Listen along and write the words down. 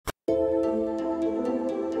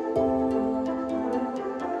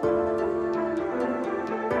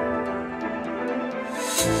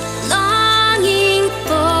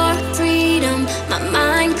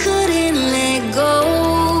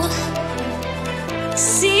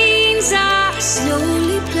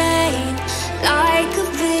slowly playing like a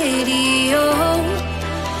video.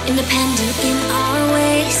 Independent in our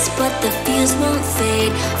ways, but the fears won't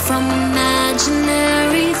fade from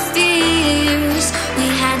imaginary fears. We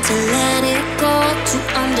had to let it go to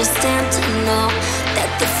understand, to know that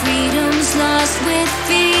the freedom's lost with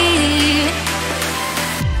fear.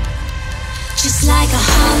 Just like a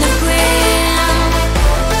hologram,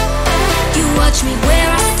 you watch me where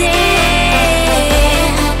I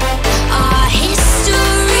stand. Our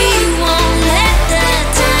history won't let the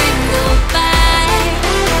time go by.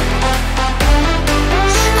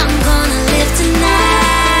 I'm gonna live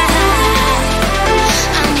tonight.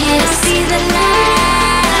 I'm here to see the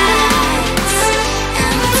lights.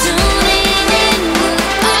 I'm tuning in,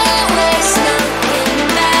 always looking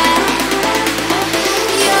back.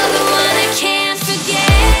 You're the one I can't forget.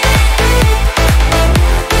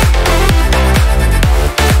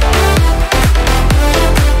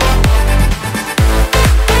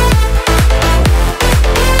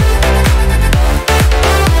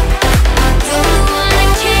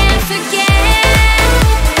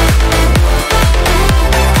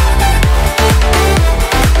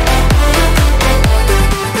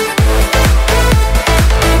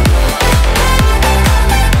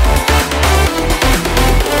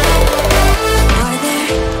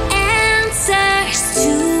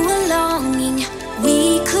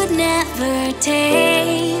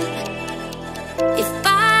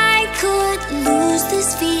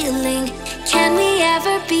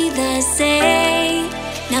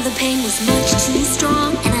 Now the pain was much too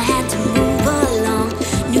strong, and I had to move along.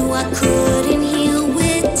 Knew I couldn't heal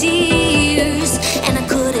with tears, and I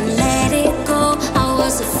couldn't let it go. I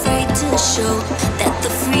was afraid to show that the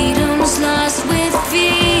freedom's lost with